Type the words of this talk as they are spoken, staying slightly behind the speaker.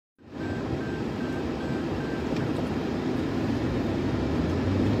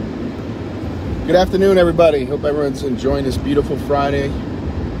Good afternoon, everybody. Hope everyone's enjoying this beautiful Friday.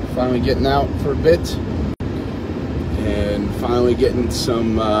 Finally getting out for a bit and finally getting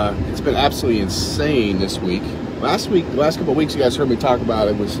some, it's been absolutely insane this week. The last couple of weeks, you guys heard me talk about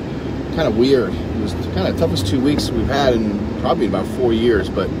it, was kind of weird. It was kind of the toughest 2 weeks we've had in probably about 4 years,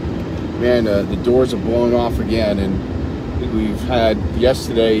 but man, the doors are blowing off again, and we've had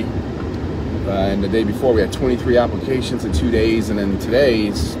yesterday and the day before, we had 23 applications in 2 days, and then today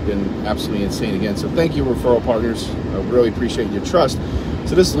it's been absolutely insane again. So thank you, referral partners. I really appreciate your trust.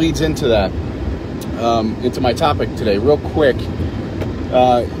 So this leads into that, into my topic today. Real quick,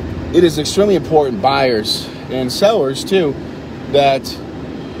 it is extremely important, buyers and sellers too, that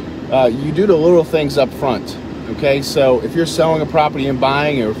you do the little things up front. Okay, so if you're selling a property and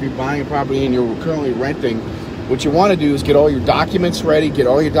buying, or if you're buying a property and you're currently renting, what you want to do is get all your documents ready, get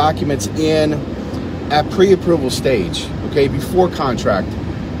all your documents in at pre-approval stage, okay, before contract.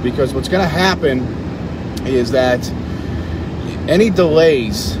 Because what's going to happen is that any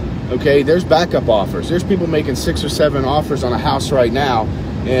delays, okay, there's backup offers. There's people making 6 or 7 offers on a house right now,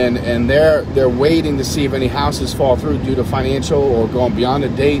 and they're waiting to see if any houses fall through due to financial or going beyond the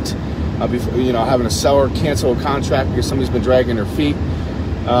date, before, having a seller cancel a contract because somebody's been dragging their feet.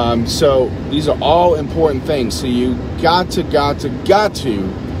 So these are all important things. So you got to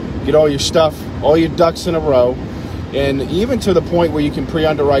get all your stuff, all your ducks in a row, and even to the point where you can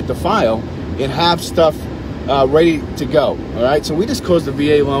pre-underwrite the file and have stuff ready to go. All right. So we just closed the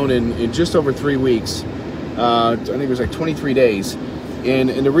VA loan in just over 3 weeks. I think it was like 23 days. And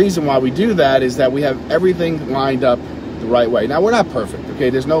the reason why we do that is that we have everything lined up the right way. Now, we're not perfect. Okay.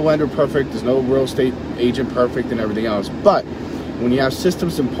 There's no lender perfect. There's no real estate agent perfect and everything else. But when you have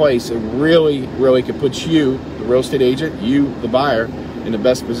systems in place, it really, really can put you, the real estate agent, you, the buyer, in the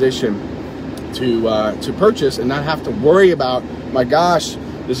best position to purchase and not have to worry about, my gosh,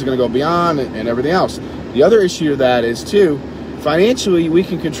 this is going to go beyond and everything else. The other issue of that is, too, financially, we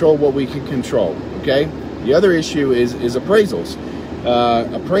can control what we can control, okay? The other issue is appraisals.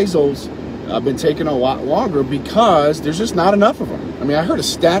 Appraisals have been taking a lot longer because there's just not enough of them. I mean, I heard a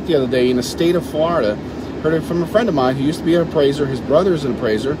stat the other day in the state of Florida, heard it from a friend of mine who used to be an appraiser. His brother is an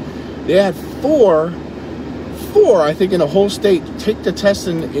appraiser. They had four, I think, in the whole state take the test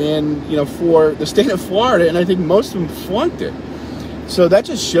for the state of Florida, and I think most of them flunked it. So that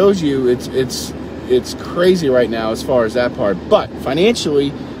just shows you it's crazy right now as far as that part. But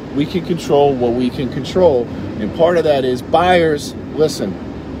financially, we can control what we can control, and part of that is buyers. Listen,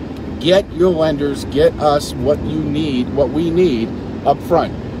 get your lenders, get us what we need up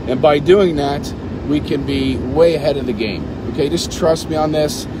front, and by doing that, we can be way ahead of the game. Okay, just trust me on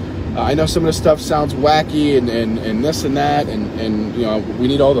this. I know some of the stuff sounds wacky and this and that, and we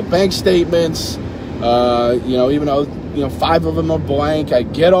need all the bank statements. Even though 5 of them are blank, I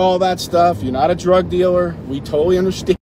get all that stuff. You're not a drug dealer. We totally understand.